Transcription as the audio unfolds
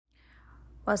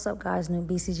What's up, guys? New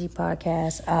BCG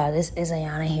podcast. This is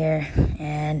Ayana here,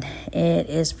 and it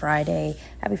is Friday.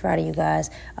 Happy Friday, you guys.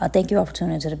 Thank you all for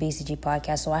tuning into the BCG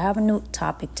podcast. So I have a new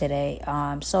topic today.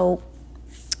 So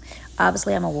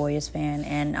obviously I'm a Warriors fan,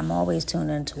 and I'm always tuned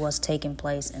into what's taking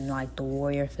place in like the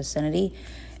Warrior vicinity.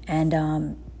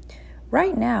 And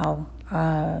right now,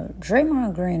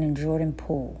 Draymond Green and Jordan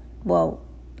Poole. Well,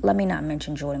 let me not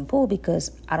mention Jordan Poole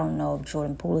because I don't know if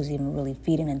Jordan Poole is even really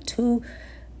feeding into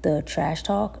the trash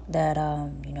talk that,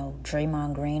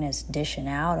 Draymond Green is dishing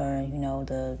out, or,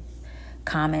 the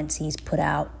comments he's put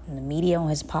out in the media on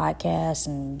his podcast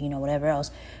and, whatever else.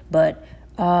 But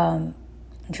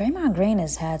Draymond Green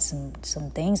has had some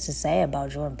things to say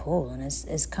about Jordan Poole. And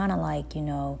it's kind of like,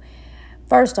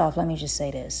 first off, let me just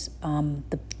say this.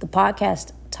 The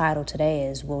podcast title today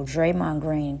is, Will Draymond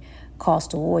Green Cost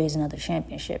the Warriors Another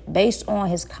Championship? Based on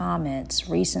his comments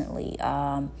recently,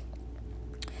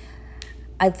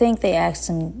 I think they asked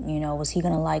him, was he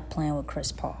going to like playing with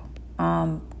Chris Paul?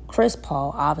 Chris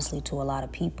Paul, obviously, to a lot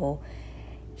of people,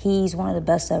 he's one of the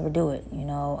best to ever do it.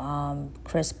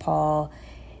 Chris Paul,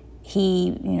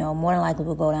 he, more than likely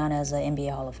will go down as an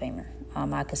NBA Hall of Famer.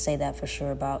 I could say that for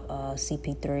sure about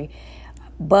CP3.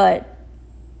 But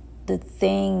the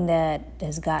thing that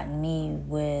has gotten me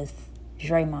with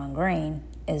Draymond Green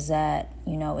is that,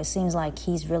 it seems like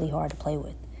he's really hard to play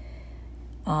with.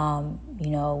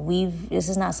 This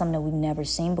is not something that we've never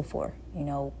seen before,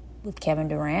 with Kevin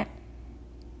Durant.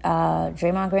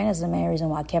 Draymond Green is the main reason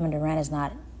why Kevin Durant is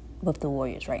not with the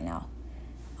Warriors right now.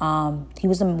 He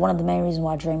was one of the main reasons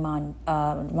why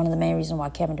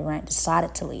Kevin Durant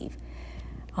decided to leave.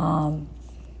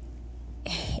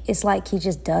 It's like he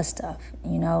just does stuff,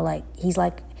 he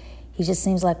just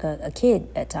seems like a kid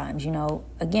at times,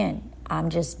 Again, I'm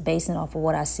just basing it off of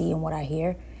what I see and what I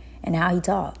hear and how he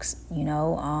talks,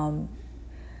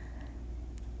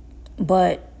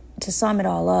 But to sum it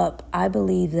all up, I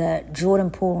believe that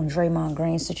Jordan Poole and Draymond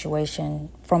Green situation,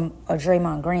 from a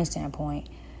Draymond Green standpoint,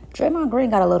 Draymond Green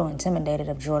got a little intimidated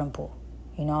of Jordan Poole,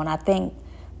 and I think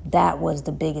that was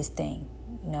the biggest thing.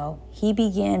 He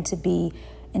began to be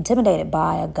intimidated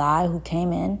by a guy who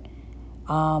came in,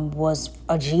 was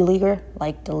a G leaguer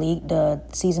like the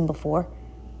season before,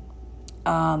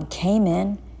 came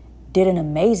in, did an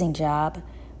amazing job,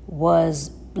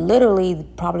 was literally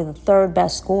probably the third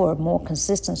best scorer, more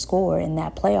consistent scorer in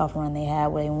that playoff run they had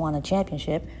where they won a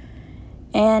championship.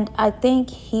 And I think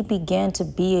he began to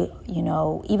be,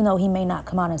 even though he may not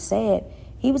come out and say it,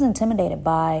 he was intimidated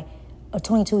by a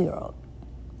 22-year-old.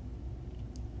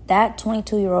 That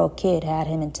 22-year-old kid had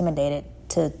him intimidated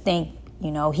to think,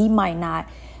 he might not,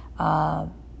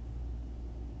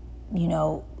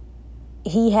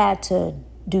 he had to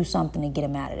do something to get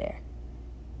him out of there.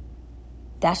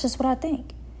 That's just what I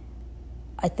think.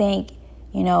 I think,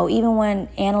 even when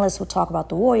analysts would talk about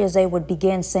the Warriors, they would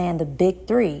begin saying the big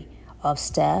three of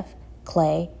Steph,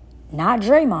 Clay, not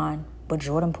Draymond, but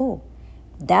Jordan Poole.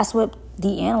 That's what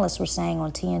the analysts were saying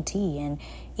on TNT and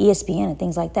ESPN and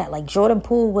things like that. Like, Jordan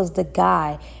Poole was the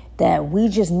guy that we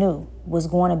just knew was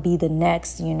going to be the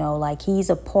next, he's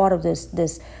a part of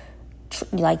this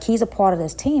he's a part of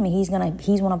this team, and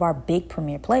he's one of our big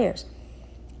premier players.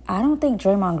 I don't think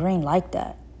Draymond Green liked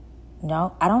that.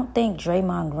 I don't think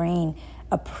Draymond Green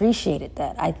appreciated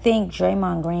that. I think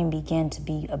Draymond Green began to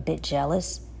be a bit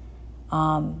jealous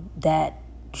that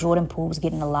Jordan Poole was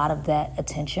getting a lot of that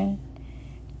attention.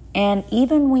 And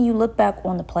even when you look back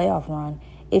on the playoff run,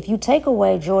 if you take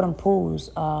away Jordan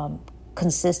Poole's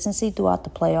consistency throughout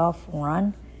the playoff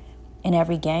run in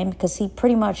every game, because he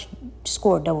pretty much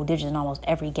scored double digits in almost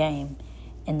every game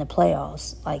in the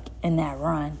playoffs, like in that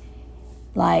run,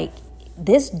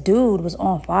 this dude was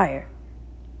on fire.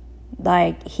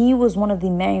 He was one of the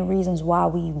main reasons why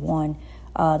we won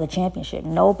the championship.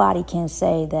 Nobody can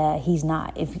say that he's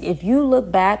not. If you look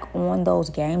back on those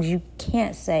games, you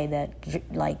can't say that,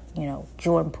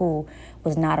 Jordan Poole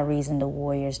was not a reason the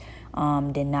Warriors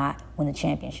did not win the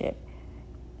championship.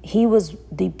 He was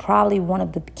probably one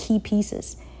of the key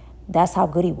pieces. That's how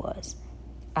good he was.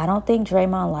 I don't think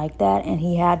Draymond liked that, and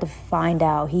he had to find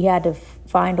a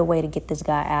way to get this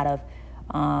guy out of.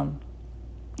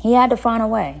 He had to find a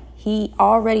way. He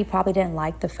already probably didn't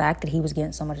like the fact that he was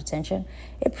getting so much attention.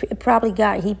 He probably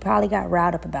got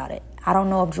riled up about it. I don't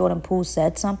know if Jordan Poole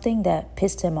said something that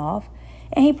pissed him off,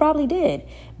 and he probably did.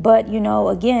 But,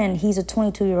 again, he's a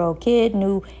 22-year-old kid,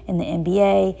 new in the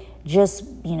NBA, just,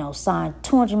 signed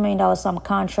 $200 million something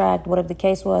contract, whatever the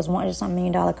case was, $100 something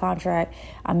million contract.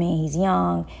 I mean, he's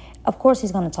young. Of course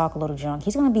he's going to talk a little junk.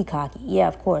 He's going to be cocky. Yeah,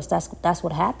 of course. That's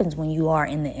what happens when you are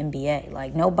in the NBA.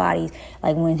 Like, nobody,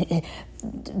 like, when,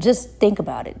 just think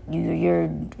about it. You're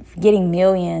getting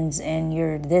millions and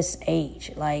you're this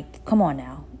age. Like, come on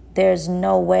now. There's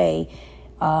no way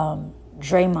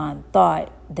Draymond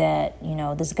thought that,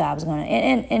 this guy was going to...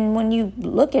 And when you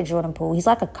look at Jordan Poole, he's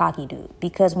like a cocky dude.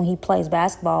 Because when he plays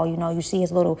basketball, you see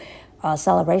his little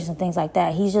celebrations and things like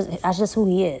that. That's just who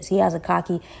he is. He has a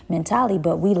cocky mentality,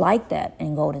 but we like that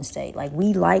in Golden State. Like,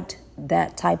 we liked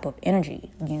that type of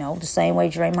energy, the same way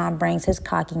Draymond brings his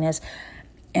cockiness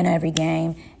in every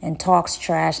game and talks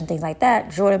trash and things like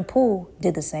that. Jordan Poole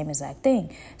did the same exact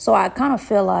thing. So I kind of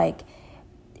feel like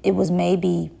it was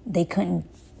maybe they couldn't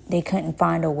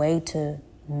find a way to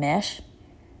mesh.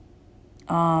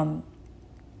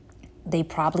 They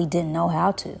probably didn't know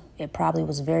how to. It probably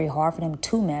was very hard for them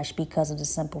to mesh because of the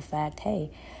simple fact,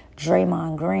 hey,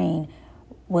 Draymond Green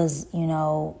was,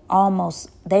 almost,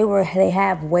 they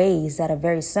have ways that are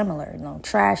very similar.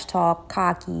 Trash talk,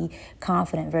 cocky,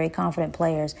 confident, very confident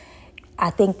players. I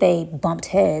think they bumped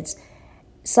heads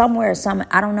somewhere,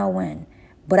 I don't know when,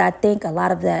 but I think a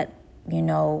lot of that,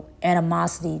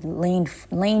 animosity leaned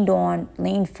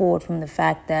forward from the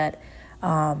fact that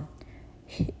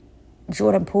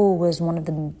Jordan Poole was one of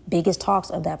the biggest talks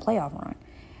of that playoff run.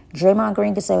 Draymond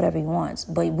Green can say whatever he wants,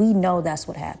 but we know that's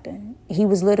what happened. He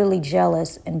was literally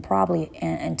jealous and probably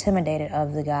intimidated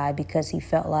of the guy because he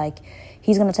felt like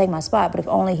he's going to take my spot. But if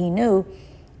only he knew,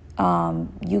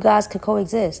 you guys could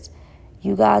coexist.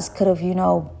 You guys could have, you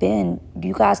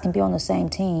guys can be on the same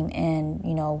team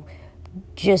and,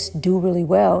 just do really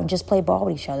well and just play ball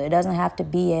with each other. It doesn't have to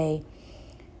be an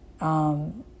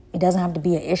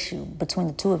issue between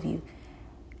the two of you.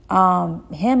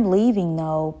 Him leaving,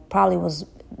 though, probably was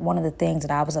one of the things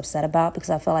that I was upset about because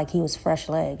I felt like he was fresh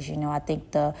legs. I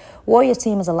think the Warriors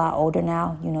team is a lot older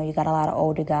now. You got a lot of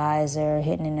older guys that are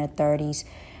hitting in their 30s.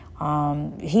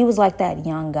 He was like that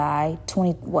young guy,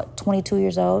 22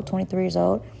 years old, 23 years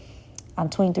old. I'm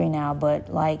 23 now,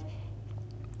 but, like,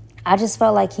 I just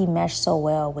felt like he meshed so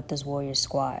well with this Warriors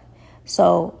squad.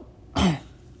 So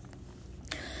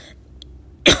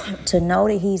to know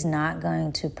that he's not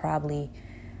going to probably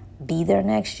be there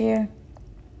next year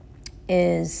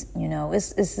is,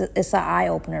 it's an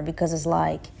eye-opener because it's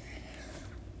like,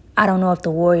 I don't know if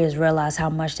the Warriors realize how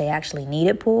much they actually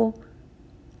needed Poole.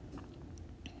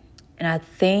 And I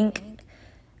think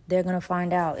they're going to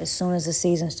find out as soon as the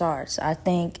season starts. I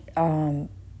think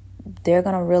they're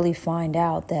going to really find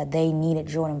out that they needed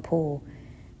Jordan Poole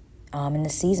in the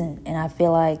season. And I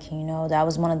feel like, that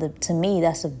was to me,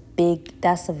 that's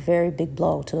a very big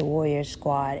blow to the Warriors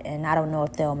squad. And I don't know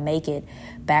if they'll make it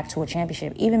back to a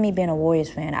championship. Even me being a Warriors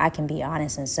fan, I can be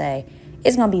honest and say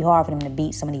it's going to be hard for them to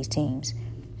beat some of these teams.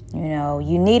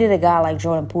 You needed a guy like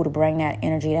Jordan Poole to bring that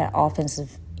energy, that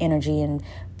offensive energy and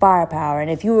firepower. And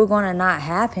if you were going to not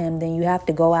have him, then you have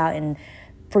to go out and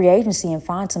free agency and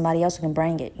find somebody else who can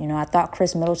bring it. I thought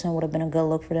Chris Middleton would have been a good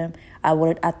look for them. I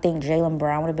think Jaylen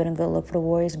Brown would have been a good look for the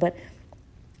Warriors, but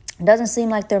it doesn't seem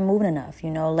like they're moving enough.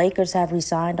 Lakers have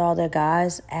re-signed all their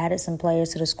guys, added some players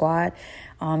to the squad.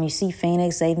 You see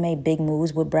Phoenix, they've made big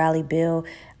moves with Bradley Beal,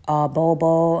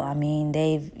 Bobo. I mean,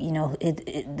 they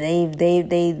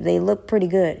look pretty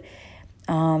good.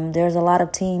 There's a lot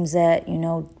of teams that,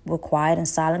 were quiet and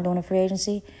silent during the free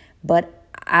agency, but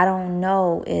I don't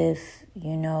know if,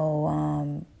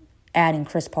 adding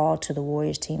Chris Paul to the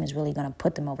Warriors team is really going to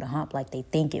put them over the hump like they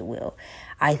think it will.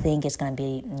 I think it's going to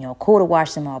be, cool to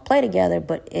watch them all play together,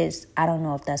 but I don't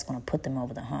know if that's going to put them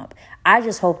over the hump. I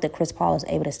just hope that Chris Paul is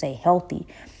able to stay healthy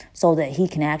so that he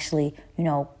can actually,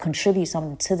 contribute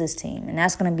something to this team. And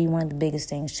that's going to be one of the biggest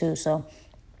things too. So,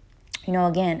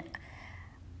 again,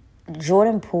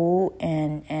 Jordan Poole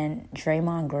and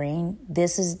Draymond Green,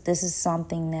 this is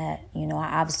something that, we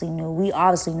obviously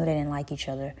knew they didn't like each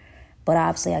other. But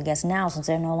obviously, I guess now, since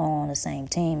they're no longer on the same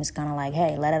team, it's kind of like,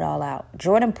 hey, let it all out.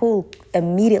 Jordan Poole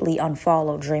immediately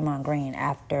unfollowed Draymond Green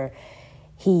after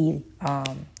he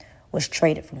was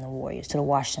traded from the Warriors to the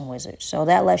Washington Wizards. So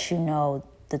that lets you know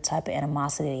the type of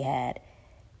animosity they had.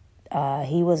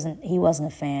 He wasn't a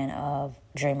fan of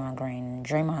Draymond Green, and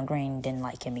Draymond Green didn't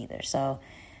like him either. So,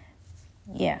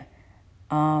 yeah.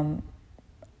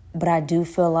 But I do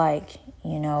feel like,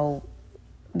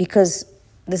 because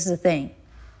this is the thing.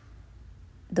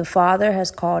 The father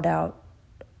has called out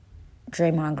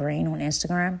Draymond Green on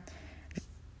Instagram.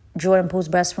 Jordan Poole's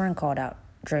best friend called out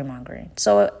Draymond Green.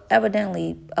 So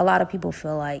evidently, a lot of people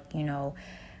feel like,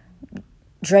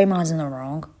 Draymond's in the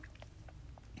wrong.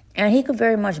 And he could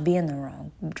very much be in the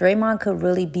wrong. Draymond could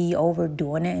really be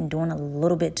overdoing it and doing a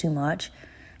little bit too much.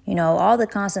 All the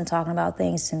constant talking about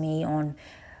things to me on,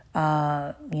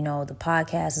 the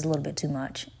podcast is a little bit too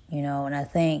much, and I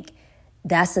think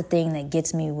that's the thing that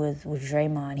gets me with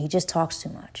Draymond. He just talks too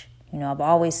much. I've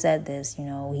always said this,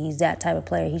 he's that type of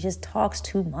player. He just talks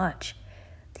too much.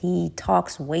 He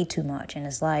talks way too much. And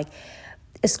it's like,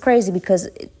 it's crazy because,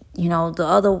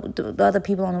 the other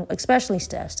people, especially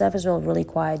Steph. Steph is a really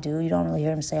quiet dude. You don't really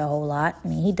hear him say a whole lot. I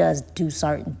mean, he does do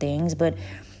certain things, but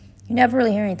you never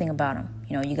really hear anything about him.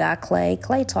 You got Clay.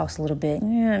 Clay talks a little bit,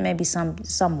 maybe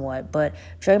somewhat. But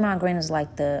Draymond Green is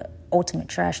like the ultimate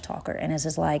trash talker. And it's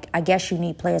just like, I guess you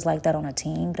need players like that on a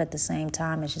team. But at the same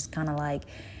time, it's just kind of like,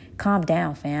 calm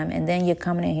down, fam. And then you're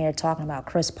coming in here talking about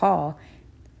Chris Paul.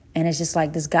 And it's just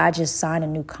like, this guy just signed a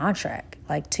new contract,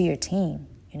 like, to your team.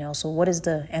 So what is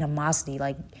the animosity?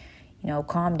 Like,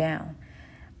 calm down.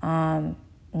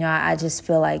 I just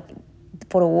feel like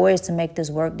for the Warriors to make this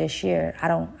work this year,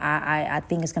 I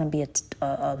think it's going to be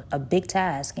a big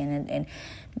task. And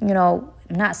I'm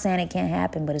not saying it can't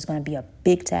happen, but it's going to be a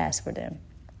big task for them.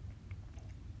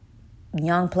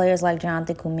 Young players like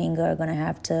Jonathan Kuminga are going to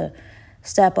have to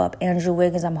step up. Andrew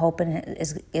Wiggins, I'm hoping,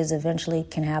 is eventually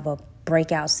can have a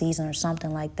breakout season or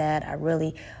something like that. I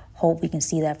really hope we can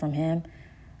see that from him.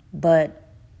 But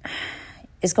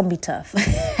it's going to be tough.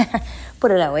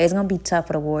 Put it that way. It's going to be tough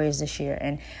for the Warriors this year.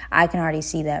 And I can already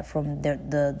see that from the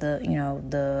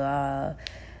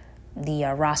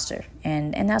roster.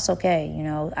 And that's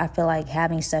okay. I feel like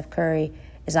having Steph Curry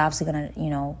is obviously going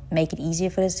to, make it easier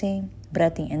for this team. But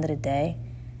at the end of the day,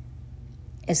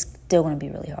 it's still going to be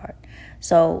really hard.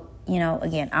 So,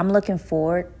 again, I'm looking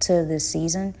forward to this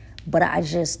season. But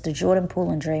the Jordan Poole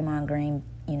and Draymond Green,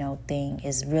 thing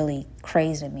is really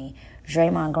crazy to me.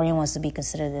 Draymond Green wants to be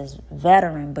considered as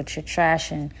veteran, but you're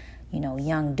trashing,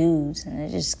 young dudes. And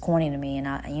it's just corny to me. And,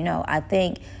 I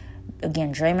think,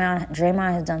 again,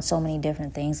 Draymond has done so many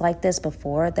different things like this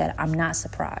before that I'm not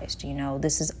surprised.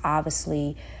 This is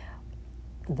obviously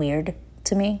weird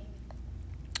to me.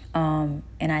 And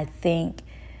I think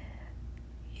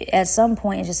at some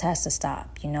point it just has to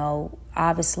stop.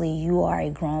 Obviously you are a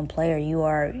grown player.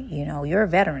 You're a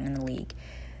veteran in the league.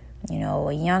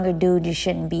 A younger dude, you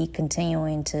shouldn't be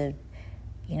continuing to,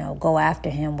 go after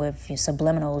him with your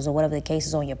subliminals or whatever the case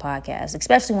is on your podcast,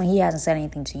 especially when he hasn't said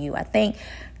anything to you. I think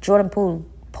Jordan Poole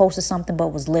posted something but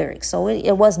was lyrics. So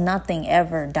it was nothing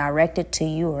ever directed to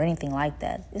you or anything like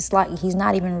that. It's like he's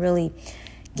not even really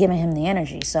giving him the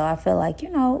energy. So I feel like,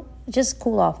 just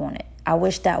cool off on it. I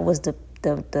wish that was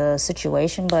the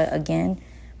situation, but again,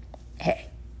 hey,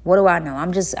 what do I know?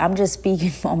 I'm just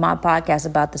speaking on my podcast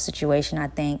about the situation. I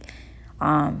think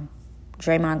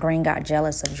Draymond Green got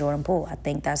jealous of Jordan Poole. I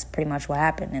think that's pretty much what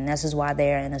happened, and this is why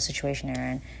they're in the situation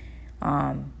they're in.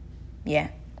 Yeah.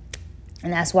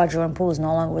 And that's why Jordan Poole is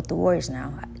no longer with the Warriors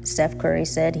now. Steph Curry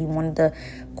said he wanted the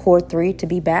core three to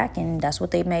be back, and that's what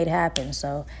they made happen.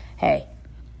 So, hey,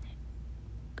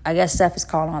 I guess Steph is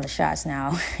calling all the shots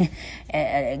now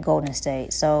at Golden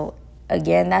State. So,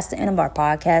 again, that's the end of our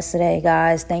podcast today,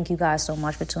 guys. Thank you guys so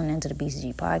much for tuning into the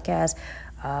BCG podcast.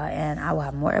 And I will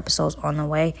have more episodes on the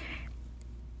way.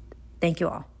 Thank you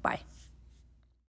all. Bye.